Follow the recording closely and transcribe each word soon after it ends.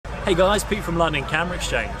Hey guys, Pete from London Camera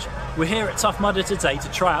Exchange. We're here at Tough Mudder today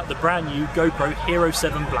to try out the brand new GoPro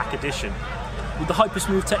HERO7 Black Edition. With the Hyper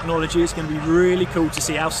Smooth technology, it's going to be really cool to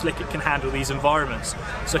see how slick it can handle these environments.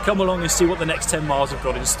 So come along and see what the next 10 miles have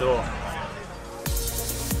got in store.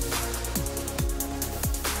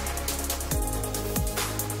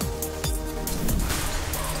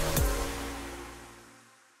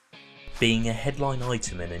 Being a headline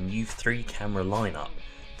item in a new 3-camera lineup,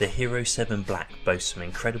 the HERO7 Black boasts some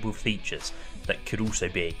incredible features that could also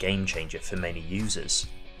be a game changer for many users.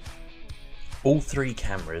 All 3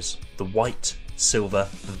 cameras, the white, silver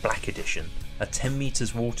and black edition, are 10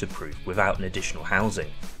 meters waterproof without an additional housing.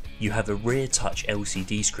 You have a rear touch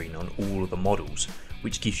LCD screen on all of the models,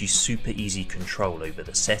 which gives you super easy control over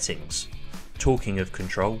the settings. Talking of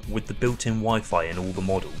control, with the built-in Wi-Fi in all the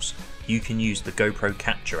models, you can use the GoPro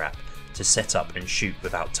Capture app to set up and shoot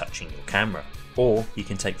without touching your camera, or you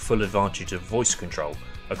can take full advantage of voice control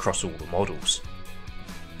across all the models.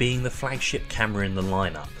 Being the flagship camera in the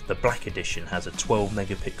lineup, the Black Edition has a 12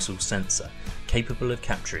 megapixel sensor capable of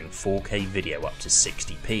capturing 4K video up to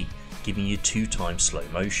 60p, giving you 2 times slow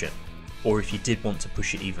motion. Or if you did want to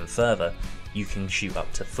push it even further, you can shoot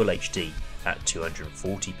up to Full HD at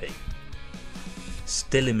 240p.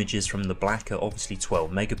 Still images from the Black are obviously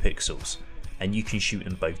 12 megapixels, and you can shoot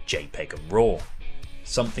in both JPEG and RAW.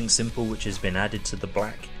 Something simple which has been added to the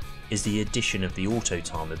Black is the addition of the auto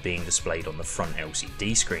timer being displayed on the front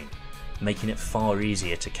LCD screen, making it far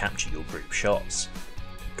easier to capture your group shots.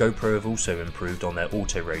 GoPro have also improved on their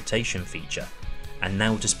auto rotation feature and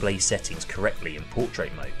now display settings correctly in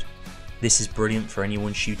portrait mode. This is brilliant for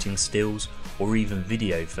anyone shooting stills or even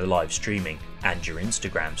video for live streaming and your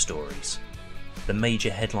Instagram stories. The major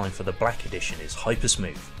headline for the Black Edition is Hyper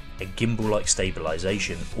Smooth, a gimbal-like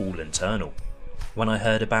stabilisation all internal. When I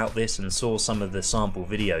heard about this and saw some of the sample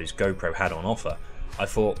videos GoPro had on offer, I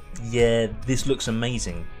thought, yeah, this looks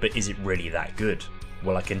amazing, but is it really that good?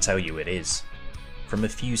 Well, I can tell you it is. From a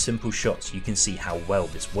few simple shots you can see how well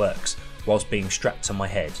this works whilst being strapped to my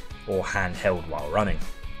head or handheld while running.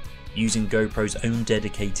 Using GoPro's own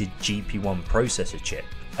dedicated GP1 processor chip,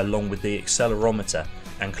 along with the accelerometer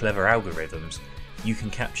and clever algorithms, you can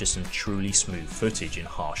capture some truly smooth footage in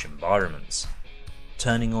harsh environments.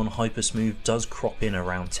 Turning on Hyper Smooth does crop in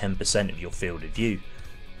around 10% of your field of view,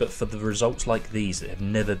 but for the results like these that have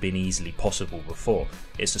never been easily possible before,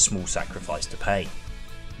 it's a small sacrifice to pay.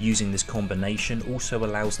 Using this combination also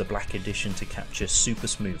allows the Black Edition to capture super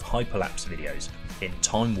smooth hyperlapse videos in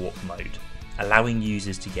time warp mode, allowing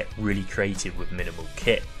users to get really creative with minimal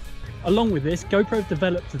kit. Along with this, GoPro have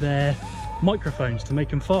developed their microphones to make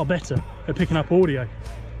them far better at picking up audio.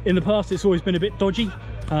 In the past it's always been a bit dodgy,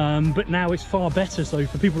 but now it's far better, so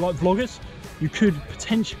for people like vloggers, you could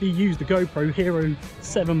potentially use the GoPro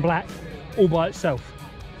HERO7 Black all by itself.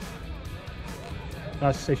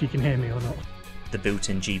 Let's see if you can hear me or not. The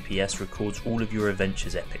built-in GPS records all of your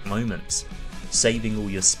adventure's epic moments, saving all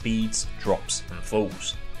your speeds, drops and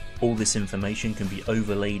falls. All this information can be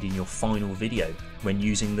overlaid in your final video when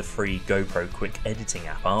using the free GoPro Quick Editing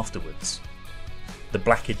app afterwards. The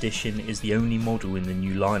Black Edition is the only model in the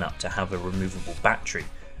new lineup to have a removable battery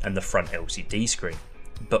and the front LCD screen,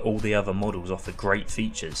 but all the other models offer great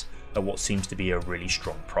features at what seems to be a really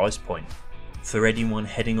strong price point. For anyone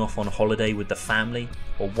heading off on holiday with the family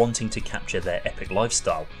or wanting to capture their epic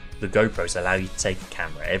lifestyle, the GoPros allow you to take a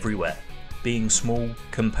camera everywhere. Being small,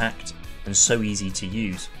 compact and so easy to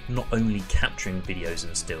use, not only capturing videos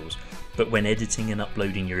and stills, but when editing and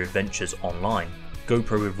uploading your adventures online,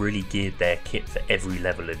 GoPro have really geared their kit for every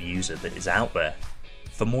level of user that is out there.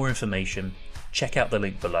 For more information, check out the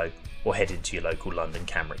link below or head into your local London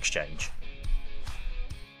Camera Exchange.